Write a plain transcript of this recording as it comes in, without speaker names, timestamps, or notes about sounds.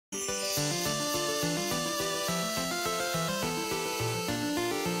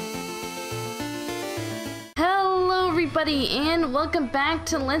everybody, and welcome back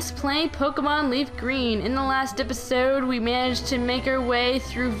to Let's Play Pokémon Leafgreen. In the last episode, we managed to make our way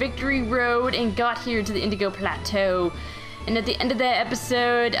through Victory Road and got here to the Indigo Plateau. And at the end of that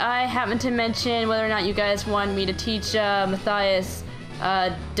episode, I happened to mention whether or not you guys wanted me to teach Matthias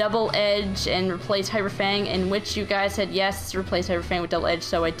Double Edge and replace Hyper Fang, in which you guys said yes, replace Hyper Fang with Double Edge,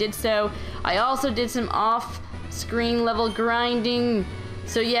 so I did so. I also did some off-screen level grinding.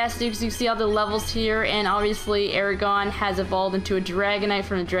 So yes, you see all the levels here, and obviously Aragon has evolved into a Dragonite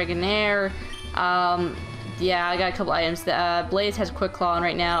from a Dragonair. Yeah, I got a couple items. Blaze has Quick Claw on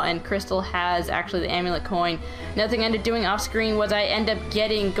right now, and Crystal has actually the Amulet Coin. Another thing I ended up doing off screen was I ended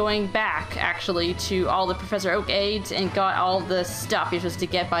up going back actually to all the Professor Oak aids and got all the stuff you're supposed to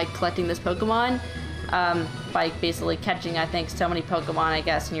get by collecting this Pokemon. By basically catching, I think, so many Pokemon, I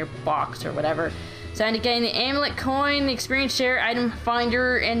guess, in your box or whatever. So I ended up getting the Amulet Coin, the Experience Share, Item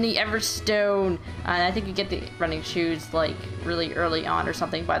Finder, and the Everstone. And I think you get the running shoes like really early on or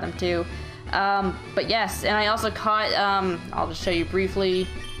something by them too. But yes, and I also caught, I'll just show you briefly,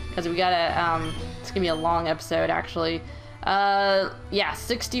 because we gotta, it's gonna be a long episode actually. Yeah,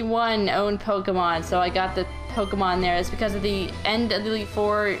 61 owned Pokemon, so I got the Pokemon there. It's because of the end of the Elite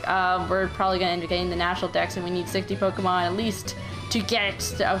Four, we're probably gonna end up getting the National Dex, and we need 60 Pokemon at least to get it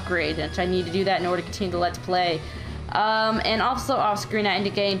to upgrade, and I need to do that in order to continue the Let's Play. And also off screen I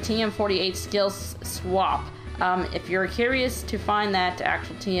ended up getting TM48 Skills Swap. If you're curious to find that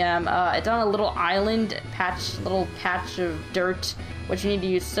actual TM, it's on a little island patch, little patch of dirt, which you need to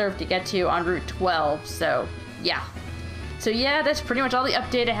use Surf to get to on Route 12, so yeah. So yeah, that's pretty much all the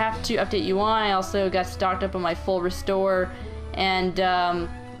update I have to update you on. I also got stocked up on my full restore and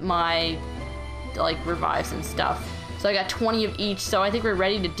my like revives and stuff. So I got 20 of each, so I think we're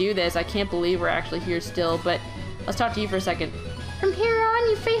ready to do this. I can't believe we're actually here still, but let's talk to you for a second. From here on,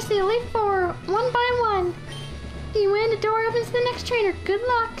 you face the Elite Four, one by one. You win, the door opens to the next trainer. Good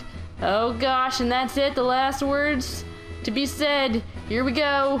luck. Oh gosh, and that's it, the last words to be said. Here we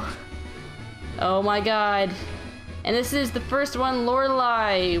go. Oh my god. And this is the first one,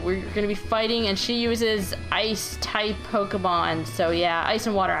 Lorelei. We're gonna be fighting, and she uses ice-type Pokemon. So yeah, ice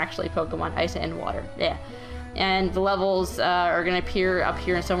and water actually Pokemon, ice and water, yeah. And the levels are going to appear up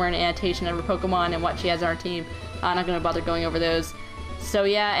here and somewhere in annotation of her Pokemon and what she has on her team. I'm not going to bother going over those. So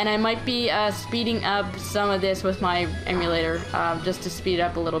yeah, and I might be speeding up some of this with my emulator, just to speed it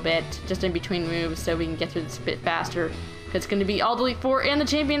up a little bit, just in between moves, so we can get through this a bit faster. It's going to be all the Elite Four and the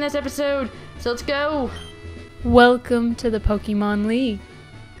champion this episode, so let's go! Welcome to the Pokemon League.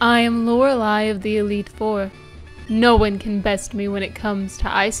 I am Lorelei of the Elite Four. No one can best me when it comes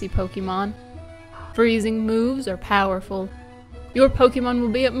to icy Pokemon. Freezing moves are powerful. Your Pokemon will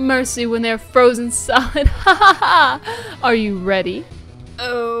be at mercy when they're frozen solid. Ha ha ha! Are you ready?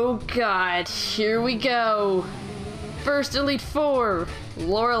 Oh god, here we go. First Elite Four,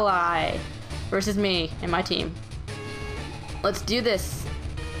 Lorelei versus me and my team. Let's do this.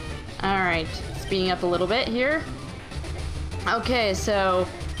 Alright, speeding up a little bit here. Okay, so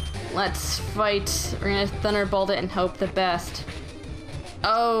let's fight. We're gonna Thunderbolt it and hope the best.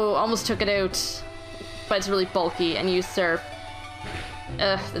 Oh, almost took it out. But it's really bulky and use Surf.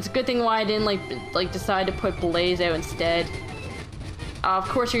 That's a good thing why I didn't like decide to put Blaze out instead. Of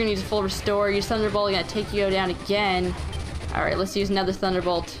course you're gonna use a full restore. Use Thunderbolt, gonna take you down again. Alright, let's use another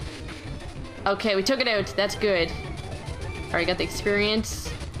Thunderbolt. Okay, we took it out. That's good. Alright, got the experience.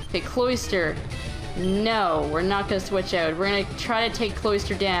 Okay, Cloyster. No, we're not gonna switch out. We're gonna try to take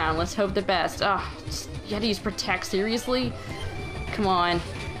Cloyster down. Let's hope the best. You had to use Protect, seriously? Come on.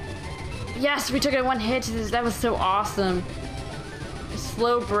 Yes, we took it in one hit. That was so awesome.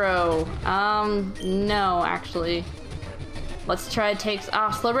 Slowbro. No, actually. Let's try to take.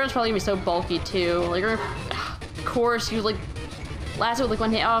 Slowbro's probably gonna be so bulky too. Like, of course, you like last with like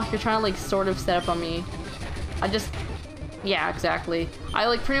one hit. Oh, you're trying to like sort of set up on me. Yeah, exactly. I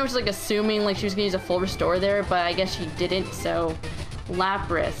like pretty much like assuming like she was gonna use a full restore there, but I guess she didn't. So,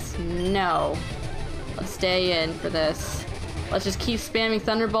 Lapras. No. Let's stay in for this. Let's just keep spamming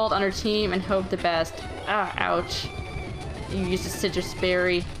Thunderbolt on our team and hope the best. Ouch. You used a Citrus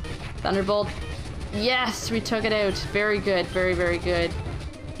Berry. Thunderbolt. Yes, we took it out. Very good, very, very good.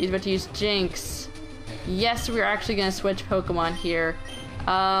 He's about to use Jinx. Yes, we're actually going to switch Pokemon here.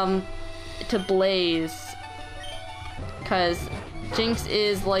 To Blaze. Because Jinx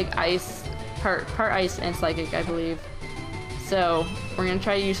is like ice, part ice and psychic, I believe. So, we're going to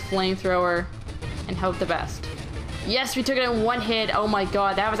try to use Flamethrower and hope the best. Yes, we took it in one hit. Oh my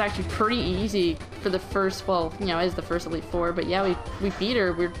god, that was actually pretty easy for the first, well, you know, it is the first Elite Four, but yeah, we beat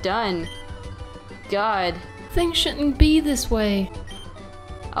her. We're done. God. Things shouldn't be this way.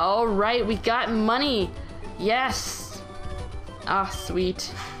 Alright, we got money. Yes. Ah,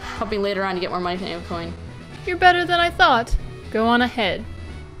 sweet. Hoping later on to get more money from the coin. You're better than I thought. Go on ahead.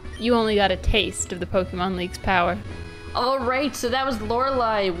 You only got a taste of the Pokemon League's power. Alright, so that was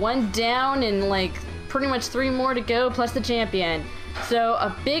Lorelei. 1 down and like pretty much 3 more to go, plus the champion. So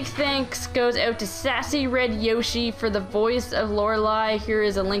a big thanks goes out to Sassy Red Yoshi for the voice of Lorelei. Here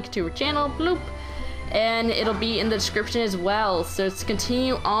is a link to her channel, bloop. And it'll be in the description as well. So let's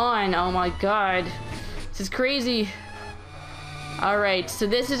continue on. Oh my god. This is crazy. Alright, so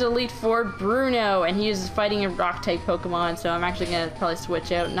this is Elite Four Bruno, and he is fighting a rock-type Pokemon, so I'm actually gonna probably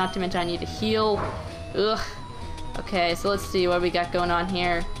switch out. Not to mention I need to heal. Ugh. Okay, so let's see what we got going on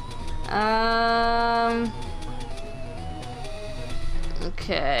here.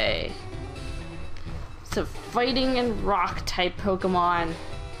 Okay. So fighting and rock-type Pokemon.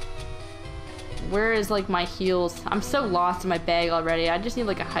 Where is like my heals? I'm so lost in my bag already. I just need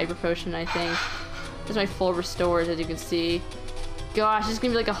like a Hyper Potion, I think. There's my full restores, as you can see. Gosh, this is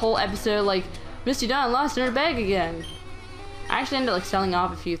gonna be like a whole episode like Misty Dawn lost in her bag again. I actually ended up like selling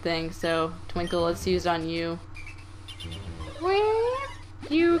off a few things, so Twinkle, let's use it on you.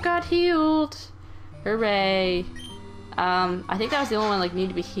 You got healed. Hooray. I think that was the only one like need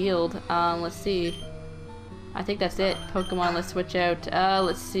to be healed. Let's see. I think that's it. Pokemon, let's switch out.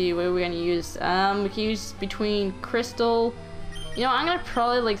 Let's see, what are we gonna use? We can use between Crystal. You know, I'm gonna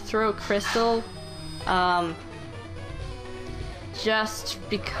probably like throw Crystal. Just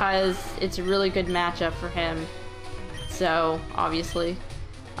because it's a really good matchup for him. So, obviously.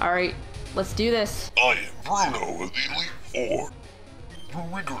 Alright, let's do this. I am Bruno of the Elite Four.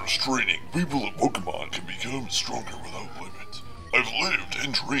 Through rigorous training, people at Pokemon can become stronger without limits. I've lived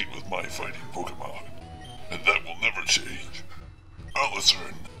and trained with my fighting Pokemon, and that will never change. Allison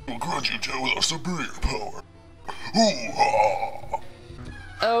will grant you to a superior power. Hoo-ha!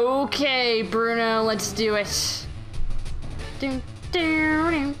 Okay, Bruno, let's do it.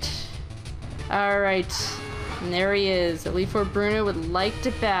 Alright, and there he is. Elite Four Bruno would like to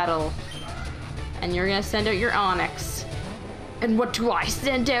battle. And you're gonna send out your Onix. And what do I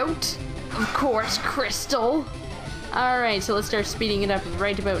send out? Of course, Crystal. Alright, so let's start speeding it up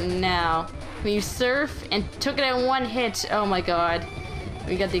right about now. We used Surf and took it out in 1 hit. Oh my god.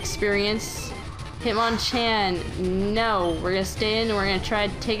 We got the experience. Hitmonchan, no. We're gonna stay in and we're gonna try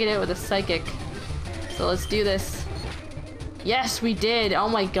to take it out with a Psychic. So let's do this. Yes, we did. Oh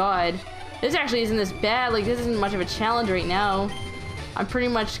my god. This actually isn't this bad. Like, this isn't much of a challenge right now. I'm pretty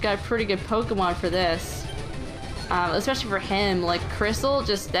much got pretty good Pokemon for this. Especially for him. Like, Crystal,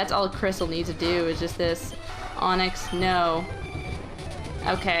 just, that's all Crystal needs to do is just this. Onix, no.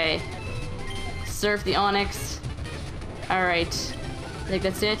 Okay. Surf the Onix. Alright. I think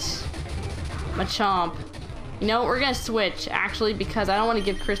that's it. Machamp. You know, we're gonna switch, actually, because I don't want to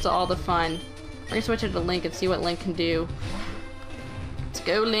give Crystal all the fun. We're gonna switch it to Link and see what Link can do. Let's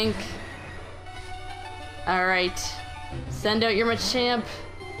go, Link. Alright. Send out your Machamp.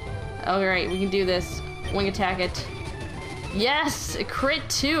 Alright, we can do this. Wing attack it. Yes! A crit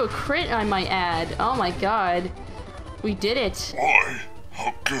too! A crit, I might add. Oh my god. We did it. Why?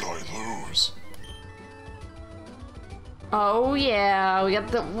 How could I lose? Oh yeah, we got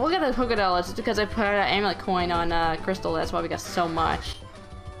the Pokédoll. It's just because I put an amulet coin on Crystal. That's why we got so much.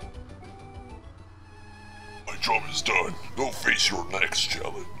 My job is done. Go face your next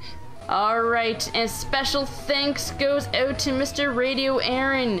challenge. Alright, and special thanks goes out to Mr. Radio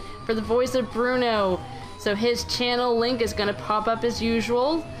Aaron for the voice of Bruno. So his channel link is gonna pop up as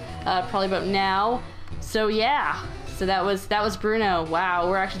usual, probably about now. So yeah, so that was Bruno. Wow,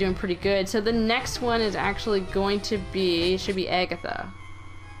 we're actually doing pretty good. So the next one is actually going to be, should be Agatha.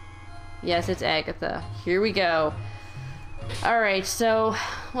 Yes, it's Agatha. Here we go. Alright, so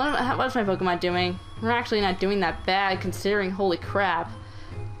what's my Pokemon doing? We're actually not doing that bad considering, holy crap.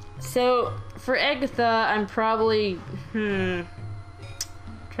 So for Agatha, I'm probably, trying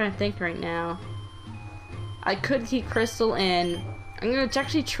to think right now. I could keep Crystal in. I'm gonna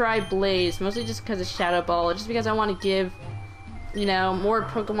actually try Blaze, mostly just because of Shadow Ball, just because I want to give, you know, more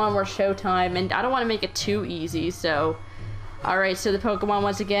Pokemon, more showtime, and I don't want to make it too easy, so. Alright, so the Pokemon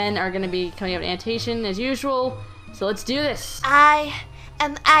once again are gonna be coming out in annotation as usual, so let's do this. I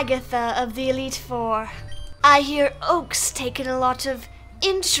am Agatha of the Elite Four. I hear Oak's taken a lot of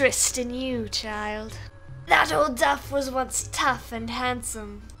interest in you, child. That old duff was once tough and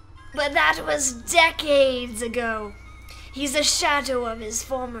handsome, but that was decades ago. He's a shadow of his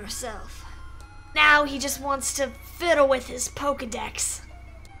former self. Now he just wants to fiddle with his Pokedex.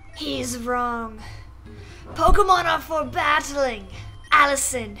 He's wrong. Pokemon are for battling.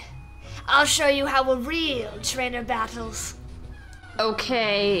 Allison, I'll show you how a real trainer battles.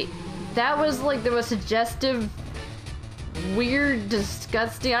 Okay, that was like the most suggestive weird,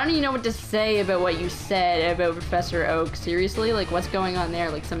 disgusting. I don't even know what to say about what you said about Professor Oak. Seriously, like what's going on there?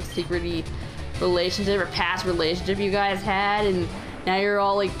 Like some secret-y relationship or past relationship you guys had, and now you're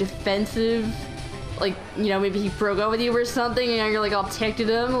all like defensive. Like, you know, maybe he broke up with you or something, and now you're like all ticked at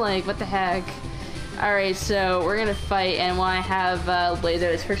him. Like, what the heck? Alright, so we're gonna fight, and when I have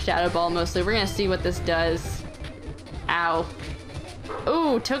lasers for Shadow Ball mostly, we're gonna see what this does. Ow.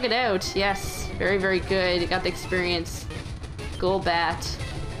 Ooh, took it out. Yes, very, very good. Got the experience. Golbat.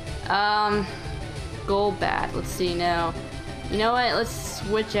 Golbat. Let's see now. You know what? Let's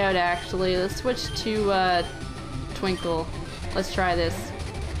switch out, actually. Let's switch to, Twinkle. Let's try this.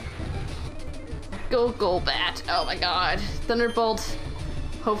 Go Golbat. Oh my god. Thunderbolt.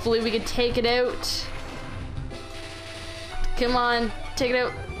 Hopefully we can take it out. Come on. Take it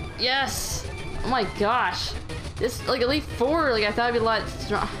out. Yes. Oh my gosh. This, like, Elite Four, like, I thought it'd be a lot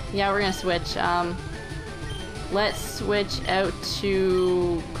strong. Yeah, we're gonna switch. Let's switch out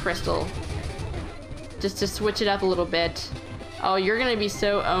to Crystal. Just to switch it up a little bit. Oh, you're gonna be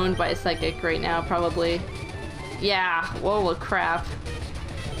so owned by Psychic right now, probably. Yeah, whoa, crap.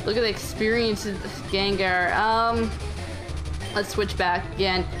 Look at the experience of Gengar. Let's switch back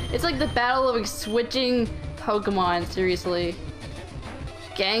again. It's like the battle of switching Pokemon, seriously.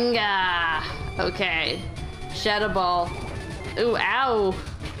 Gengar! Okay. Shadow Ball. Ooh, ow!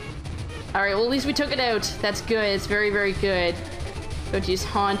 Alright, well at least we took it out. That's good, it's very, very good. Go to use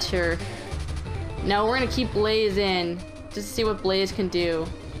Haunter. No, we're gonna keep Blaze in. Just to see what Blaze can do.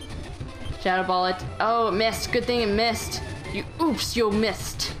 Shadow Ball it. Oh, it missed. Good thing it missed. You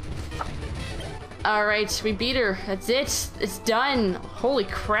missed. Alright, we beat her. That's it. It's done. Holy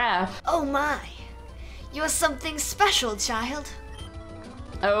crap. Oh my. You're something special, child.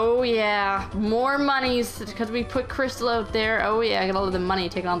 Oh yeah. More monies because we put Crystal out there. Oh yeah, I got all of the money,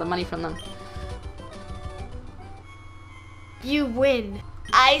 taking all the money from them. You win.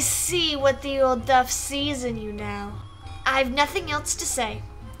 I see what the old Duff sees in you now. I've nothing else to say.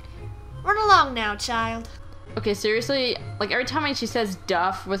 Run along now, child. Okay, seriously, like every time she says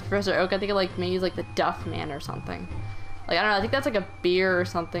Duff with Professor Oak, I think it like maybe he's like the Duff Man or something. Like, I don't know, I think that's like a beer or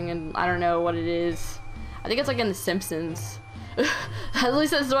something, and I don't know what it is. I think it's like in The Simpsons. At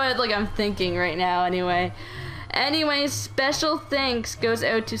least that's what like I'm thinking right now, anyway. Anyway, special thanks goes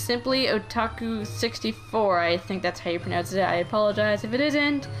out to Simply Otaku64. I think that's how you pronounce it. I apologize if it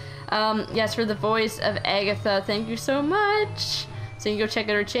isn't. Yes, for the voice of Agatha, thank you so much. So you can go check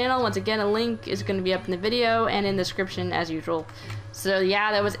out her channel. Once again, a link is going to be up in the video and in the description as usual. So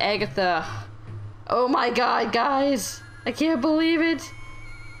yeah, that was Agatha. Oh my god, guys. I can't believe it.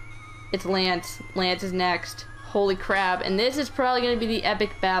 It's Lance. Lance is next. Holy crap. And this is probably going to be the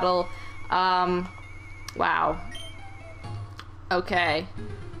epic battle. Wow. Okay.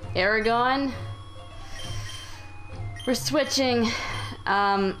 Aragon. We're switching.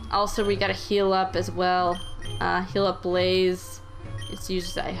 Also, we gotta heal up as well. Heal up Blaze. It's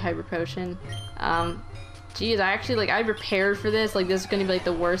used as a Hyper Potion. Geez, I actually, like, I prepared for this. Like, this is gonna be, like,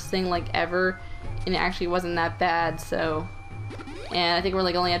 the worst thing, like, ever. And it actually wasn't that bad, so. And I think we're,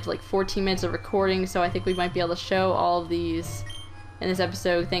 like, only up to, like, 14 minutes of recording, so I think we might be able to show all of these in this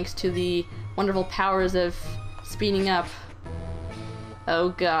episode, thanks to the wonderful powers of speeding up. Oh,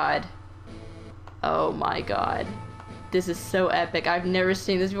 God. Oh, my God. This is so epic. I've never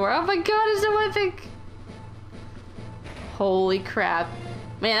seen this before. Oh, my God, it's so epic! Holy crap.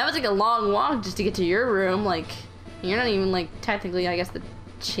 Man, that was like a long walk just to get to your room. Like, you're not even like technically, I guess, the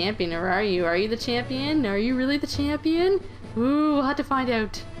champion, or are you? Are you the champion? Are you really the champion? Ooh, we'll have to find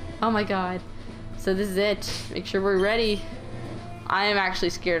out. Oh my god. So this is it. Make sure we're ready. I am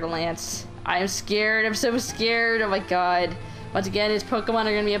actually scared of Lance. I am scared. I'm so scared. Oh my god. Once again, his Pokemon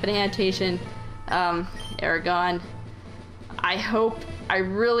are gonna be up in annotation. Aragon. I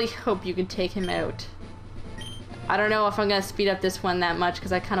really hope you can take him out. I don't know if I'm gonna speed up this one that much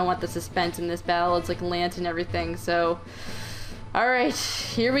because I kind of want the suspense in this battle. It's like Lance and everything, so. Alright,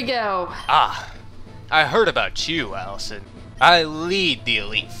 here we go. Ah, I heard about you, Allison. I lead the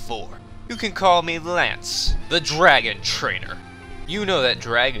Elite Four. You can call me Lance, the Dragon Trainer. You know that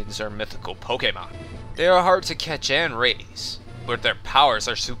dragons are mythical Pokemon. They are hard to catch and raise, but their powers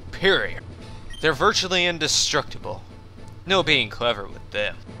are superior. They're virtually indestructible. No being clever with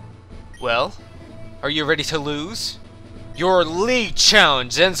them. Well, are you ready to lose? Your league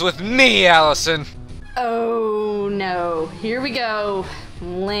challenge ends with me, Allison! Oh no. Here we go.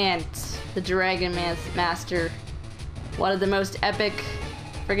 Lance, the Dragon Master. One of the most epic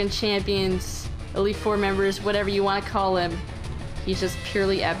friggin' champions, Elite Four members, whatever you want to call him. He's just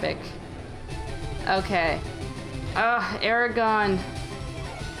purely epic. Okay. Ugh, Aragon.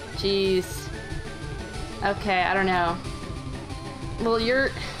 Jeez. Okay, I don't know. Well,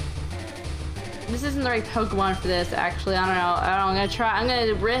 this isn't the right Pokemon for this, actually. I don't know. I'm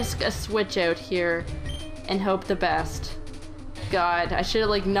gonna risk a switch out here and hope the best. God, I should have,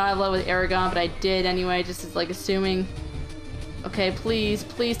 like, not leveled with Aragon, but I did anyway, just as, like, assuming. Okay, please,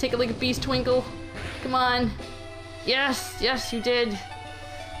 please take it like a beast, Twinkle. Come on. Yes, yes, you did.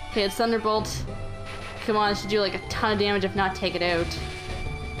 Okay, it's Thunderbolt. Come on, it should do, like, a ton of damage if not take it out.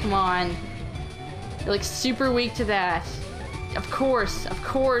 Come on. You're, like, super weak to that. Of course, of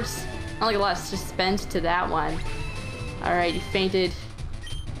course. Not like a lot of suspense to that one. Alright, you fainted.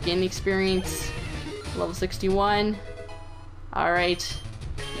 Gain the experience. Level 61. Alright.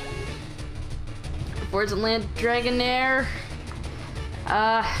 Words of Land Dragonair.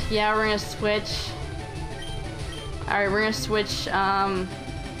 Yeah, we're gonna switch. Alright, we're gonna switch, either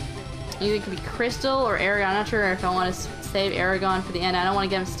it could be Crystal or Aragon. I'm not sure if I want to save Aragon for the end. I don't want to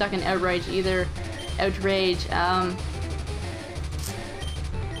get him stuck in Outrage either. Outrage.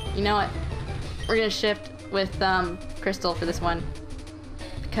 You know what? We're gonna shift with, Crystal for this one.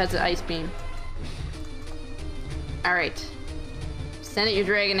 Because of Ice Beam. Alright. Send it your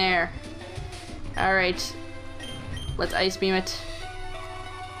Dragonair. Alright. Let's Ice Beam it.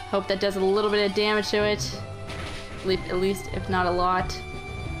 Hope that does a little bit of damage to it. At least, if not a lot.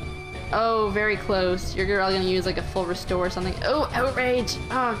 Oh, very close. You're probably gonna use like a full restore or something. Oh, Outrage!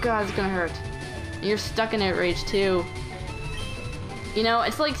 Oh god, it's gonna hurt. You're stuck in Outrage too. You know,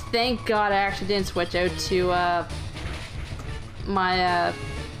 it's like, thank god I actually didn't switch out to my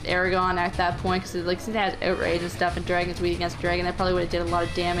Aragon at that point, because like, since it has Outrage and stuff and Dragon's weak against Dragon, that probably would have did a lot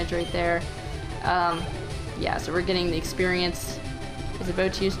of damage right there. Yeah, so we're getting the experience. Is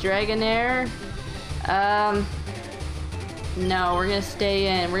about to use Dragonair. No, we're gonna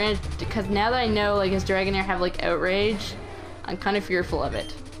stay in. We're gonna, because now that I know like his Dragonair have like Outrage, I'm kind of fearful of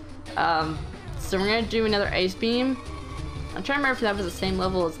it. So we're gonna do another Ice Beam. I'm trying to remember if that was the same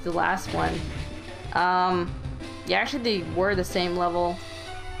level as the last one. Yeah, actually they were the same level.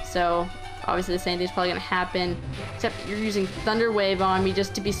 So obviously the same thing's probably gonna happen. Except you're using Thunder Wave on me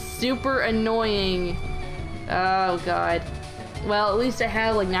just to be super annoying. Oh god. Well, at least I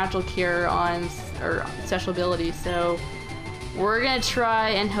have like Natural Cure on, or special ability, so we're gonna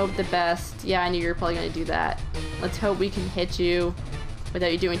try and hope the best. Yeah, I knew you were probably gonna do that. Let's hope we can hit you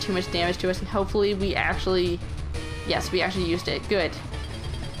without you doing too much damage to us, and hopefully we actually, yes, we actually used it. Good.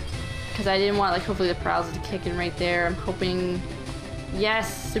 Because I didn't want, like, hopefully the paralysis to kick in right there. I'm hoping,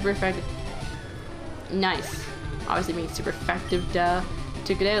 yes, super effective. Nice. Obviously being super effective, duh.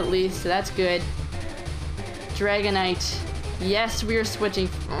 Took it out at least, so that's good. Dragonite. Yes, we are switching.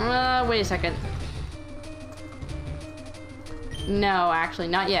 Wait a second. No, actually,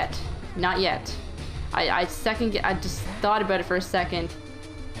 not yet. Not yet. I just thought about it for a second.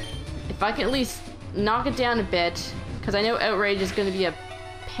 If I can at least knock it down a bit, because I know Outrage is going to be a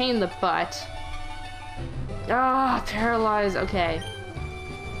pain in the butt. Ah, Paralyze. Okay.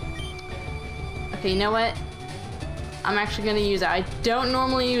 Okay, you know what? I'm actually going to use it. I don't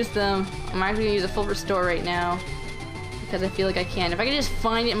normally use them. I'm actually going to use a full restore right now, because I feel like I can. If I could just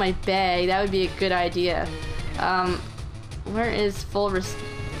find it in my bag, that would be a good idea. Where is full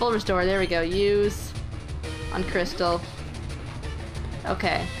restore? There we go. Use on Crystal.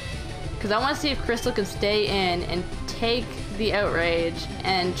 Okay. Because I want to see if Crystal can stay in and take the Outrage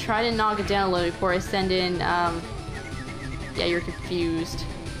and try to knock it down a little before I send in, yeah, you're confused.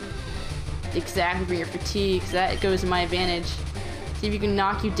 Exactly, bring your fatigue, because that goes to my advantage. See if you can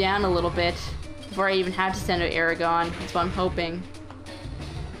knock you down a little bit before I even have to send out Aragon. That's what I'm hoping.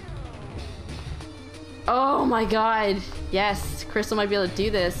 Oh my god. Yes, Crystal might be able to do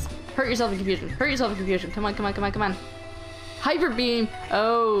this. Hurt yourself in confusion. Hurt yourself in confusion. Come on, come on, come on, come on. Hyper Beam.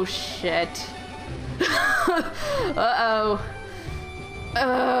 Oh, shit. Uh-oh.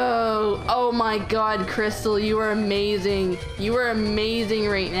 Oh. Oh my god, Crystal, you are amazing. You are amazing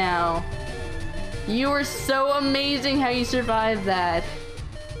right now. You are so amazing how you survived that.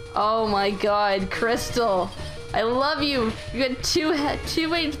 Oh my god, Crystal. I love you. You got 2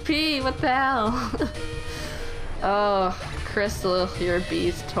 HP. What the hell? Oh, Crystal, you're a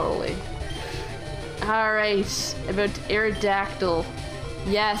beast, totally. Alright, about Aerodactyl.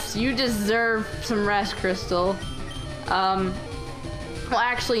 Yes, you deserve some rest, Crystal. Well,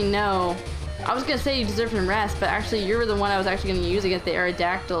 actually, no. I was gonna say you deserve some rest, but actually, you're the one I was actually gonna use against the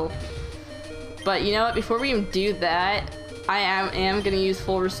Aerodactyl. But you know what? Before we even do that, I am gonna use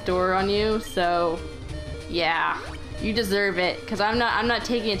full restore on you. So, yeah, you deserve it. Cause I'm not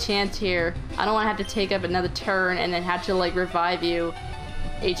taking a chance here. I don't want to have to take up another turn and then have to like revive you.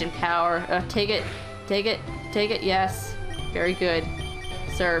 Agent Power. Take it, take it, take it. Yes, very good.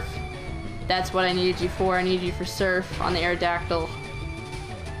 Surf. That's what I needed you for. I needed you for Surf on the Aerodactyl.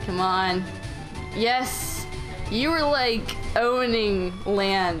 Come on. Yes! You were like owning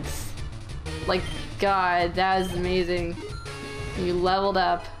Lance. Like, God, that was amazing. You leveled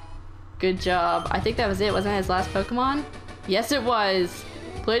up. Good job. I think that was it. Wasn't that his last Pokemon? Yes, it was.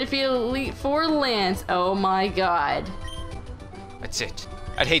 Play defeat Elite Four Lance. Oh my God. That's it.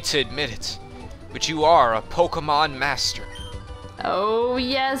 I'd hate to admit it, but you are a Pokemon master. Oh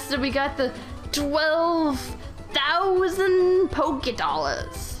yes, so we got the 12,000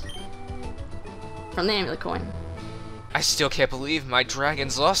 Poké-Dollars from the amulet coin. I still can't believe my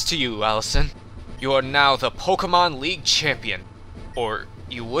dragons lost to you, Allison. You are now the Pokemon League champion. Or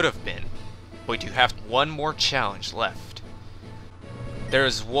you would have been. But you have one more challenge left. There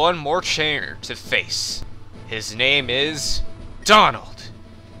is one more trainer to face. His name is Donald.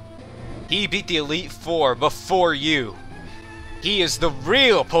 He beat the Elite Four before you. He is the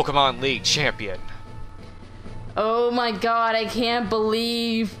real Pokemon League champion. Oh my God, I can't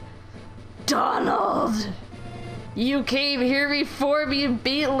believe Donald. You came here before me and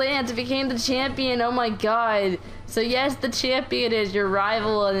beat Lance and became the champion. Oh my God. So yes, the champion is your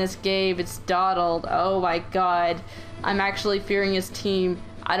rival in this game. It's Donald. Oh my God. I'm actually fearing his team.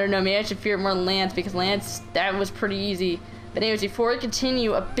 I don't know, maybe I should fear more Lance because Lance, that was pretty easy. But anyways, before we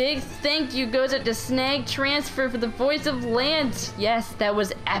continue, a big thank you goes out to Snag Transfer for the voice of Lance. Yes, that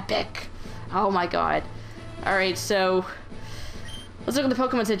was epic. Oh my God. Alright, so let's look at the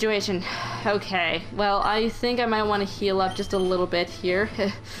Pokemon situation. Okay, well, I think I might want to heal up just a little bit here.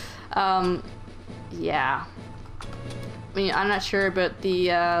 Yeah. I mean, I'm not sure about the,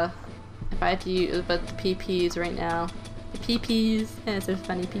 if I have to use, about the PPs right now. The PPs, it's so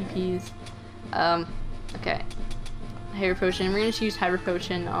funny, PPs. Okay. Hyper Potion, we're gonna use Hyper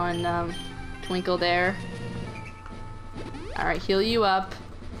Potion on, Twinkle there. Alright, heal you up.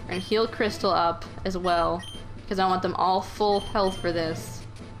 We're gonna heal Crystal up as well, because I want them all full health for this.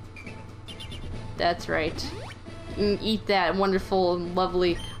 That's right. You can eat that wonderful and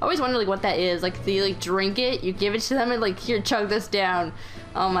lovely. I always wonder like what that is. Like, do you like drink it? You give it to them and like, here, chug this down.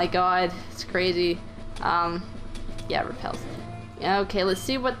 Oh my God, it's crazy. Yeah, repels. Okay, let's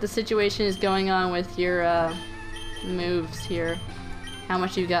see what the situation is going on with your moves here. How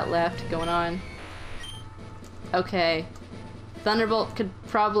much you got left going on? Okay, Thunderbolt could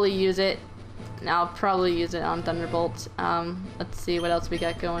probably use it. I'll probably use it on Thunderbolt. Let's see what else we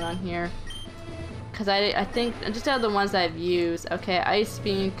got going on here. Because I think, just out of the ones that I've used, okay, Ice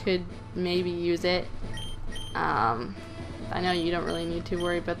Beam could maybe use it. I know you don't really need to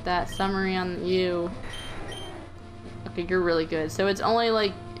worry about that. Summary on you. Okay, you're really good. So it's only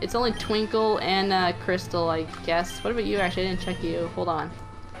like, it's only Twinkle and Crystal, I guess. What about you? Actually, I didn't check you. Hold on.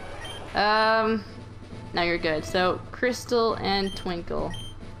 Now you're good. So Crystal and Twinkle.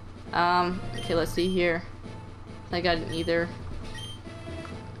 Okay, let's see here. I got an either.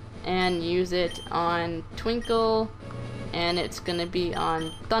 And use it on Twinkle, and it's gonna be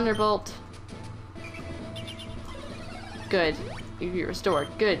on Thunderbolt. Good. You're restored.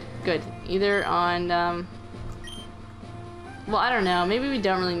 Good, good. Either on, well, I don't know. Maybe we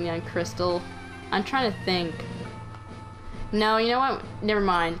don't really need on Crystal. I'm trying to think. No, you know what? Never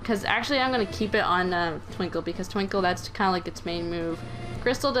mind. Because actually I'm gonna keep it on Twinkle, because Twinkle, that's kind of like its main move.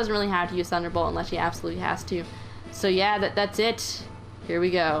 Crystal doesn't really have to use Thunderbolt unless she absolutely has to. So yeah, that's it. Here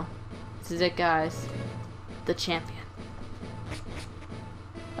we go. This is it, guys. The champion.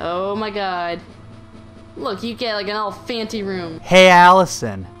 Oh my God. Look, you get like an all fancy room. Hey,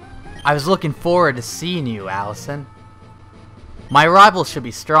 Allison. I was looking forward to seeing you, Allison. My rival should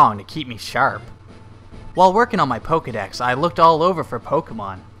be strong to keep me sharp. While working on my Pokedex, I looked all over for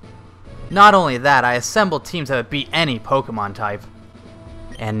Pokemon. Not only that, I assembled teams that would beat any Pokemon type.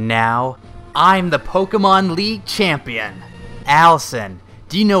 And now, I'm the Pokemon League champion. Allison,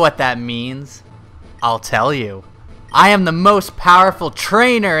 do you know what that means? I'll tell you. I am the most powerful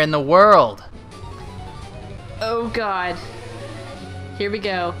trainer in the world. Oh God. Here we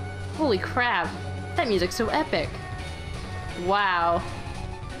go. Holy crap. That music's so epic. Wow.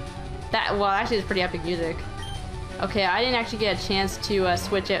 That, well, actually it's pretty epic music. Okay, I didn't actually get a chance to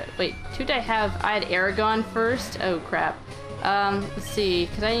switch it. Wait, who did I have? I had Aragon first. Oh crap. Let's see,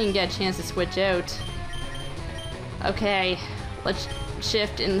 because I didn't get a chance to switch out. Okay, let's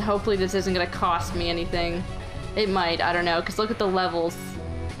shift, and hopefully this isn't gonna cost me anything. It might, I don't know, because look at the levels.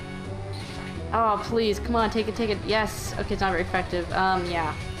 Oh, please, come on, take it, take it. Yes. Okay, it's not very effective.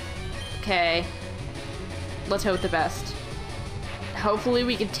 Yeah. Okay. Let's hope the best. Hopefully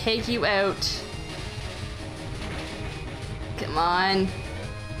we can take you out. Come on.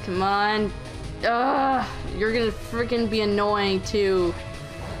 Come on. Ugh, you're gonna freaking be annoying too.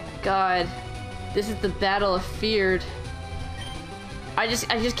 God. This is the battle of feared. I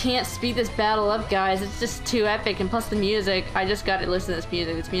just can't speed this battle up, guys. It's just too epic, and plus the music. I just got to listen to this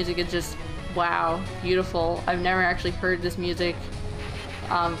music. This music is just, wow, beautiful. I've never actually heard this music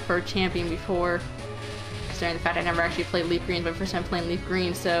for a champion before. Considering the fact I never actually played Leaf Green, but first time playing Leaf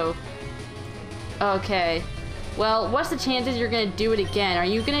Green, so... Okay. Well, what's the chances you're gonna do it again? Are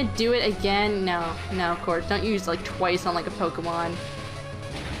you gonna do it again? No. No, of course. Don't use, like, twice on, like, a Pokemon.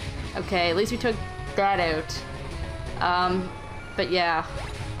 Okay, at least we took that out. But yeah.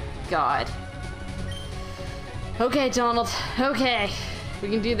 God. Okay, Donald. Okay. We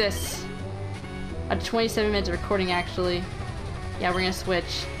can do this. At 27 minutes of recording, actually. Yeah, we're gonna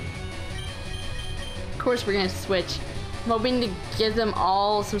switch. Of course we're gonna switch. I'm hoping to give them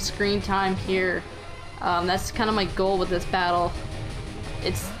all some screen time here. That's kind of my goal with this battle.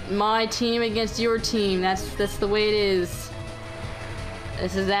 It's my team against your team. That's the way it is.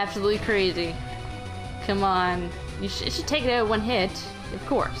 This is absolutely crazy. Come on. It should take it out one hit, of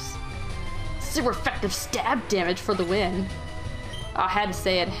course. Super effective stab damage for the win. Oh, I had to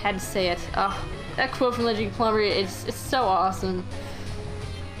say it. Had to say it. Oh, that quote from Legend Plumber, it's so awesome.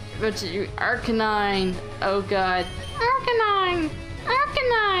 But Arcanine. Oh god. Arcanine!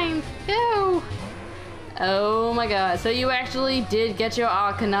 Arcanine! Ew! Oh my god. So you actually did get your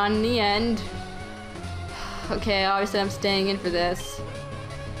Arcanine in the end. Okay, obviously I'm staying in for this.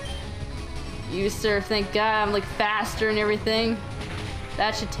 You sir, thank god I'm like faster and everything.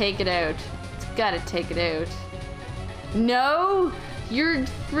 That should take it out. It's gotta take it out. No! You're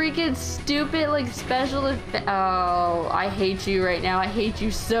freaking stupid, like special. Oh, I hate you right now. I hate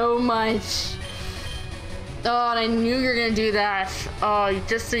you so much. Oh, and I knew you were gonna do that. Oh,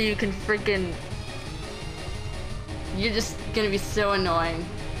 just so you can freaking. You're just gonna be so annoying.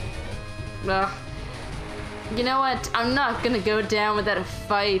 Ugh. You know what? I'm not gonna go down without a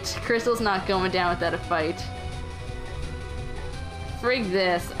fight. Crystal's not going down without a fight. Frig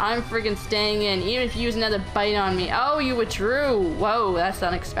this. I'm friggin' staying in, even if you use another bite on me. Oh, you withdrew. Whoa, that's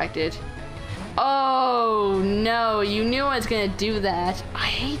unexpected. Oh, no. You knew I was gonna do that. I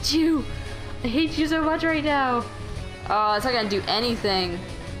hate you. I hate you so much right now. Oh, it's not gonna do anything.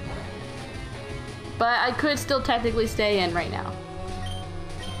 But I could still technically stay in right now.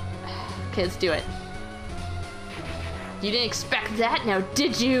 Okay, let's do it. You didn't expect that now,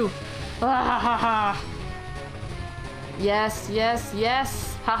 did you? Ah, ha, ha. Yes, yes,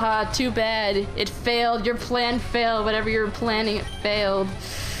 yes. Haha, too bad. It failed. Your plan failed. Whatever you were planning, it failed.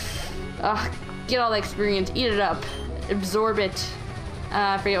 Ugh, get all the experience. Eat it up. Absorb it.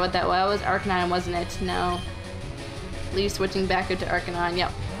 I forget what that was. It was Arcanine, wasn't it? No. Leave switching back out to Arcanine.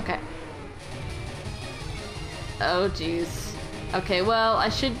 Yep. Okay. Oh, jeez. Okay, well, I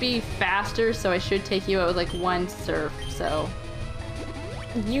should be faster, so I should take you out with, like, one surf, so...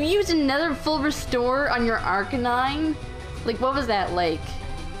 You used another full restore on your Arcanine? Like, what was that like?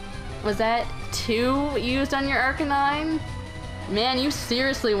 Was that 2 used on your Arcanine? Man, you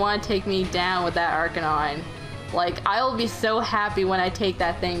seriously want to take me down with that Arcanine. Like, I'll be so happy when I take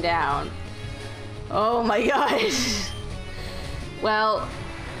that thing down. Oh my gosh. Well,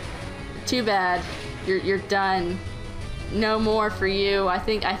 too bad. You're done. No more for you. I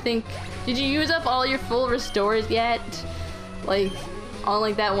think, did you use up all your full restores yet? Like, on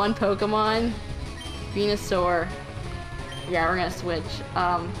like that one Pokemon? Venusaur. Yeah, we're gonna switch.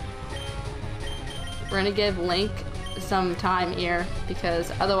 We're gonna give Link some time here,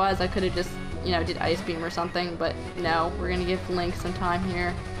 because otherwise I could have just, you know, did Ice Beam or something, but no, we're gonna give Link some time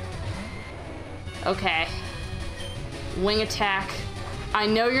here. Okay. Wing attack. I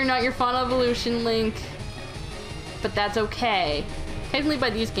know you're not your final evolution, Link, but that's okay. Technically by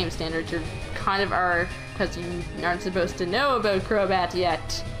these game standards, you're kind of are, because you aren't supposed to know about Crobat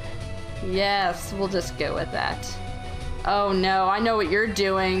yet. Yes, we'll just go with that. Oh no, I know what you're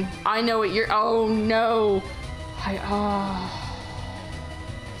doing. I know what you're, oh no.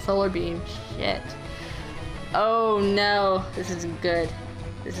 Solar Beam, shit. Oh no, this isn't good.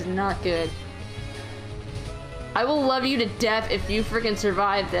 This is not good. I will love you to death if you freaking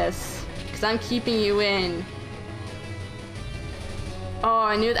survive this, because I'm keeping you in. Oh,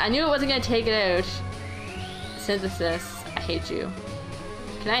 I knew it wasn't gonna take it out. Synthesis, I hate you.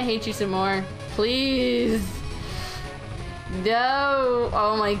 Can I hate you some more? Please. No.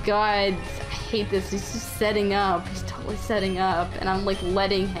 Oh my god. I hate this. He's just setting up. He's totally setting up. And I'm like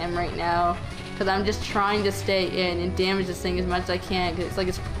letting him right now. Because I'm just trying to stay in and damage this thing as much as I can. Because it's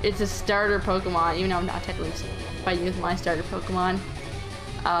like it's a starter Pokemon. Even though I'm not technically fighting with my starter Pokemon.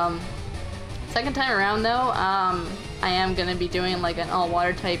 Second time around though, I am going to be doing like an all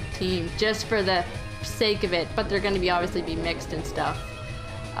water type team. Just for the sake of it. But they're going to be obviously be mixed and stuff.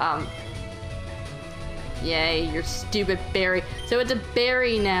 Yay, your stupid berry. So it's a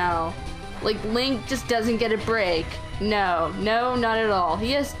berry now. Like, Link just doesn't get a break. No, not at all.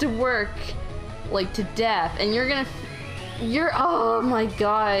 He has to work, like, to death. And oh my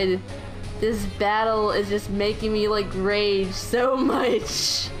god. This battle is just making me, like, rage so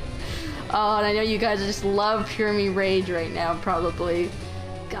much. Oh, and I know you guys just love hearing me rage right now, probably.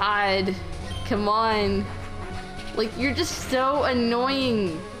 God, come on. Like, you're just so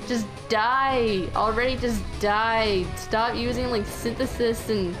annoying. Just die. Already just die. Stop using, like, synthesis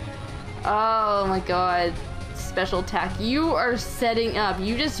and... Oh my god. Special attack. You are setting up.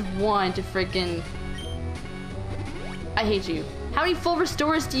 You just want to freaking... I hate you. How many full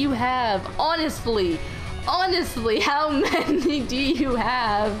restores do you have? Honestly, how many do you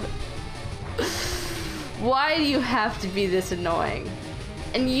have? Why do you have to be this annoying?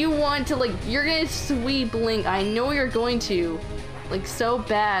 And you want to, like, you're gonna sweep Link. I know you're going to. Like, so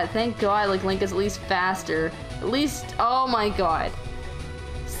bad. Thank God, like, Link is at least faster. At least, oh my god.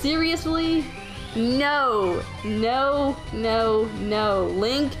 Seriously? No. Link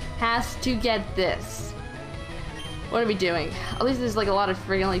has to get this. What are we doing? At least there's like a lot of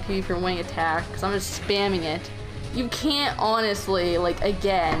friggin' like PvP for wing attack, because I'm just spamming it. You can't honestly, like,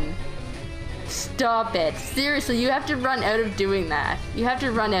 again. Stop it. Seriously, you have to run out of doing that. You have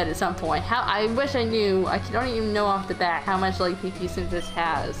to run out at some point. I wish I knew. I don't even know off the bat how much like PvP Synthesis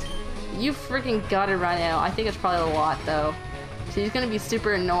has. You freaking gotta run out. I think it's probably a lot though. So he's gonna be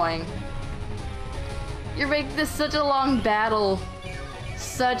super annoying. You're making this such a long battle.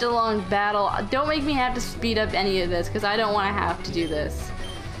 Such a long battle. Don't make me have to speed up any of this, because I don't want to have to do this.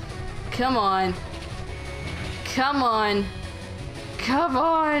 Come on. Come on. Come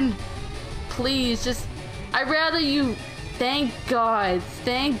on. Please, just... I'd rather you... Thank God.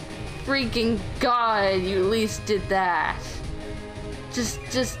 Thank freaking God you at least did that.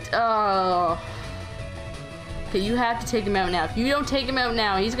 Oh. Okay, you have to take him out now. If you don't take him out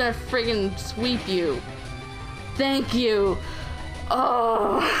now, he's gonna friggin' sweep you. Thank you.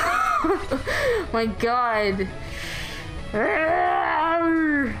 Oh my god.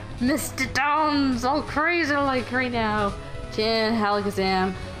 Mr. Dom's all crazy like right now. Jan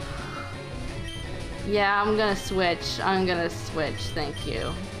Halakazam. Yeah, I'm gonna switch. Thank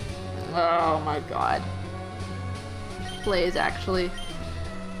you. Oh my god. Blaze, actually.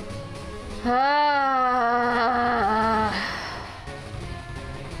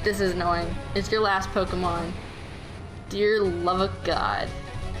 This is annoying. It's your last Pokemon. Dear love of God.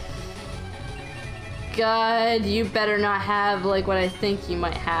 God, you better not have like what I think you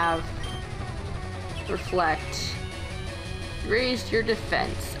might have. Reflect. Raise your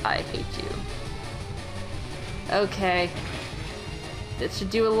defense. I hate you. Okay. This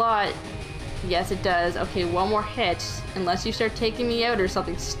should do a lot. Yes, it does. Okay, one more hit. Unless you start taking me out or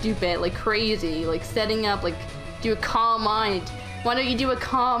something stupid, like crazy, like setting up, like do a calm mind. Why don't you do a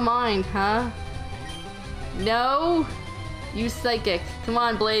calm mind, huh? No? You psychic. Come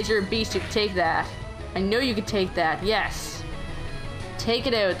on, Blaze, you're a beast. You can take that. I know you can take that. Yes. Take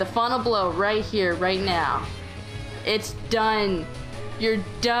it out. The final blow right here, right now. It's done. You're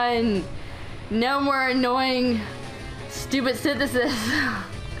done. No more annoying, stupid synthesis.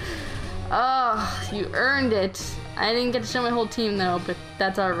 Oh, you earned it. I didn't get to show my whole team though, but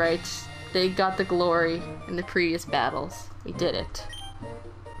that's alright. They got the glory in the previous battles. We did it.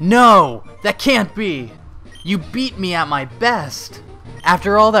 No! That can't be! You beat me at my best!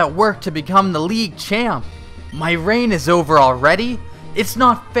 After all that work to become the league champ! My reign is over already? It's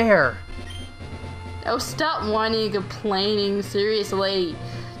not fair! Oh, stop whining and complaining, seriously.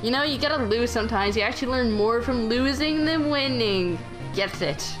 You know, you gotta lose sometimes. You actually learn more from losing than winning. Get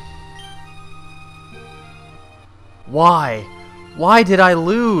it? Why? Why did I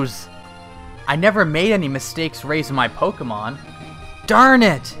lose? I never made any mistakes raising my Pokemon. Darn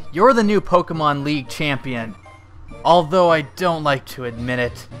it! You're the new Pokemon League champion. Although I don't like to admit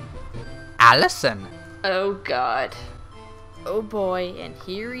it. Allison! Oh god. Oh boy, and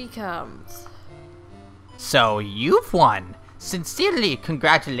here he comes. So you've won! Sincerely,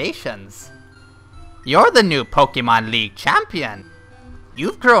 congratulations! You're the new Pokemon League champion!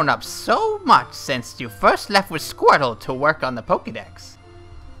 You've grown up so much since you first left with Squirtle to work on the Pokédex.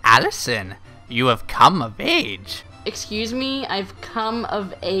 Allison, you have come of age. Excuse me, I've come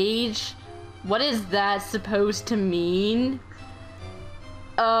of age? What is that supposed to mean?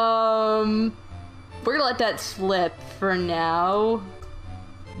 We're gonna let that slip for now.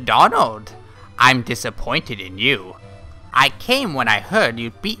 Donald, I'm disappointed in you. I came when I heard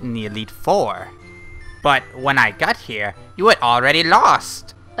you'd beaten the Elite Four. But when I got here, you had already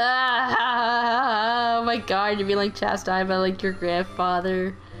lost. Oh my god, you're being like chastised by like your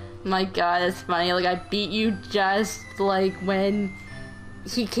grandfather. My god, that's funny. Like, I beat you just like when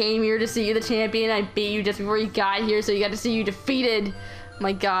he came here to see you the champion. I beat you just before you got here, so you got to see you defeated.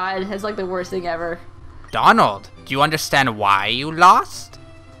 My god, that's like the worst thing ever. Donald, do you understand why you lost?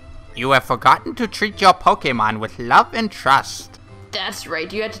 You have forgotten to treat your Pokemon with love and trust. That's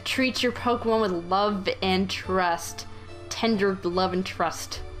right, you have to treat your Pokemon with love and trust. Tender love and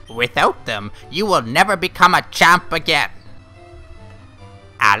trust. Without them, you will never become a champ again.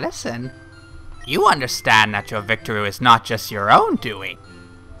 Allison, you understand that your victory is not just your own doing.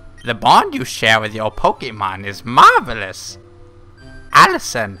 The bond you share with your Pokemon is marvelous.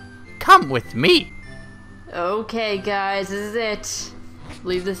 Allison, come with me. Okay, guys, this is it. I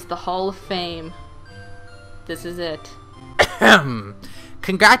believe this is the Hall of Fame. This is it.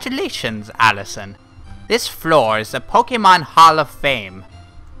 Congratulations, Allison. This floor is the Pokemon Hall of Fame.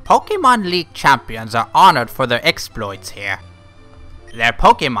 Pokemon League champions are honored for their exploits here. Their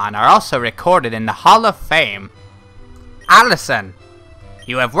Pokemon are also recorded in the Hall of Fame. Allison,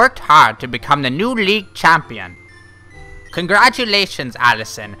 you have worked hard to become the new League champion. Congratulations,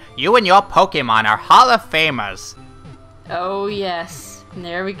 Allison. You and your Pokemon are Hall of Famers. Oh, yes. And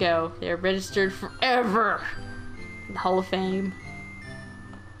there we go. They're registered forever. The Hall of Fame.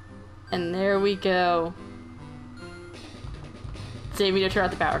 And there we go. Save me to turn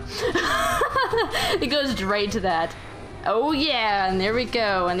out the power. It goes straight to that. Oh yeah, and there we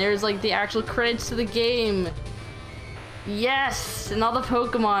go. And there's like the actual credits to the game. Yes, and all the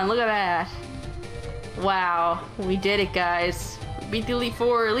Pokemon. Look at that. Wow, we did it, guys. We beat the Elite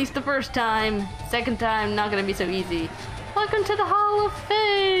Four, at least the first time. Second time, not gonna be so easy. Welcome to the Hall of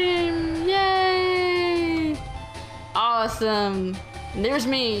Fame! Yay! Awesome. And there's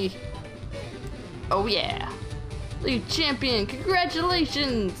me. Oh yeah. League champion,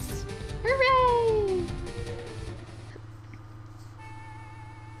 congratulations! Hooray!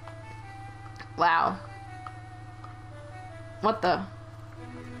 Wow. What the?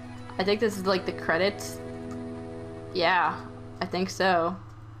 I think this is like the credits. Yeah, I think so.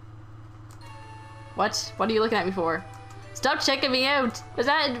 What? What are you looking at me for? Stop checking me out! Was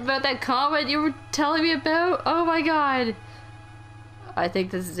that about that comment you were telling me about? Oh my god! I think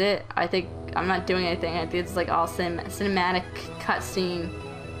this is it. I think I'm not doing anything. I think it's like all cinematic cutscene.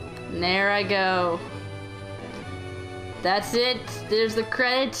 And there I go. That's it. There's the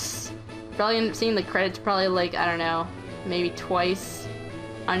credits. Probably end up seeing the credits probably like, I don't know, maybe twice.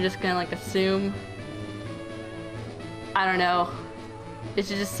 I'm just gonna like assume. I don't know. It's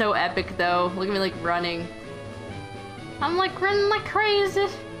just so epic though. Look at me like running. I'm like running like crazy.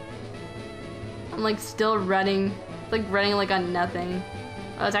 I'm like still running. Like running like on nothing.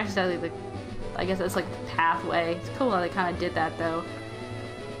 Oh, it's actually like, I guess that's like the pathway. It's cool how they kind of did that though.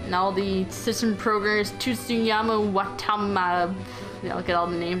 And all the system programmers, Tsuyama Watama. You know, get all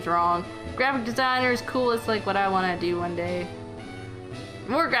the names wrong. Graphic designers, cool. It's like what I want to do one day.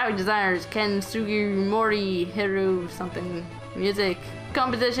 More graphic designers, Ken Sugimori, Hiro, something. Music,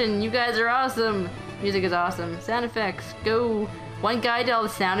 composition, you guys are awesome. Music is awesome. Sound effects, go. One guy did all the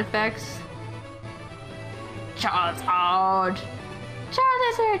sound effects. Charizard!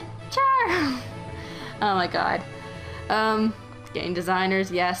 Charizard! Char! Oh my god. Game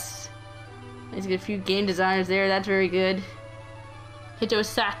designers, yes. Let's get a few game designers there, that's very good. Hito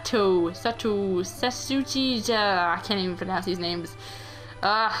Sasuchi, I can't even pronounce these names.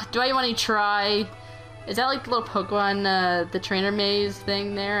 Do I want to try? Is that like the little Pokemon, the trainer maze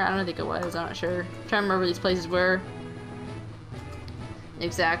thing there? I don't think it was, I'm not sure. I'm trying to remember where these places were.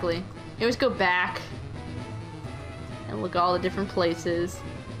 Exactly. You always go back and look at all the different places.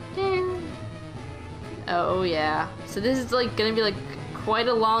 Oh yeah. So this is like gonna be like quite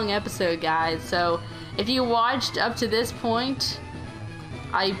a long episode, guys. So if you watched up to this point,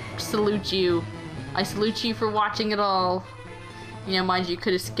 I salute you. I salute you for watching it all. You know, mind you,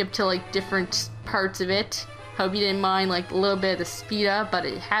 could have skipped to like different parts of it. Hope you didn't mind like a little bit of the speed up, but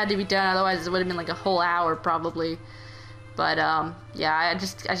it had to be done, otherwise it would have been like a whole hour probably. But yeah, I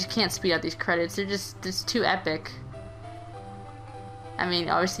just can't speed up these credits. It's too epic. I mean,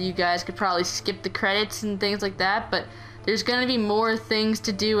 obviously you guys could probably skip the credits and things like that, but there's gonna be more things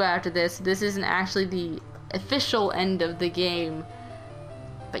to do after this. This isn't actually the official end of the game.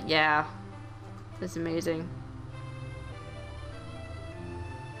 But yeah, it's amazing.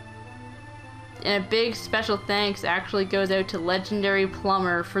 And a big special thanks actually goes out to Legendary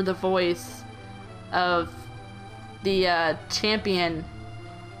Plumber for the voice of the champion,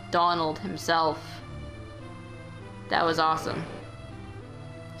 Donald himself. That was awesome.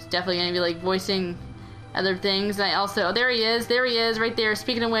 He's definitely gonna be like voicing other things. And I also, oh, there he is, right there.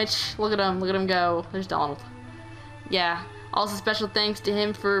 Speaking of which, look at him go. There's Donald. Yeah, Also, special thanks to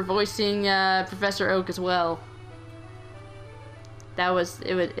him for voicing Professor Oak as well.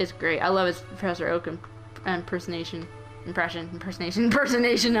 It's great. I love his Professor Oak impersonation.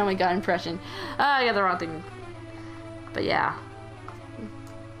 Oh my god, impression. I got the wrong thing. But yeah.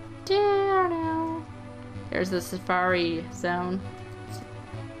 There's the Safari Zone.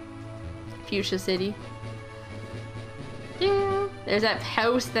 Fuchsia City. Yeah. There's that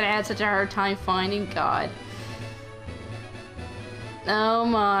house that I had such a hard time finding. God. Oh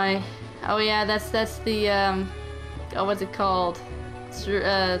my. Oh yeah, that's the oh, what's it called? It's,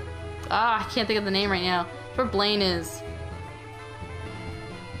 I can't think of the name right now. It's where Blaine is.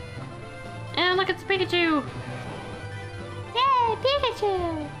 And look, it's Pikachu! Yay,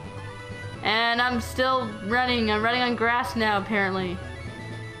 Pikachu! And I'm still running. I'm running on grass now, apparently.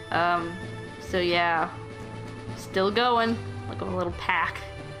 So yeah. Still going. Like a little pack.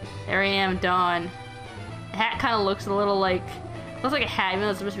 There I am, Dawn. The hat kind of looks a little like... Looks like a hat, even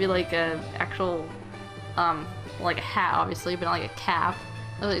though it's supposed to be like a actual... like a hat, obviously, but not like a cap.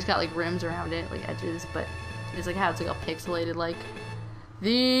 Looks like it's got like rims around it, like edges, but it's like how it's like all pixelated, like...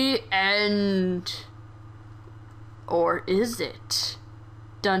 The end. Or is it?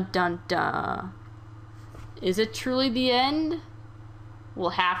 Dun dun dun. Is it truly the end? We'll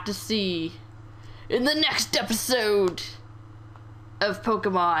have to see in the next episode of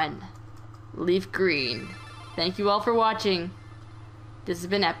Pokemon Leafgreen. Thank you all for watching. This has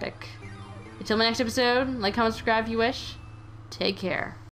been epic. Until my next episode, like, comment, subscribe if you wish. Take care.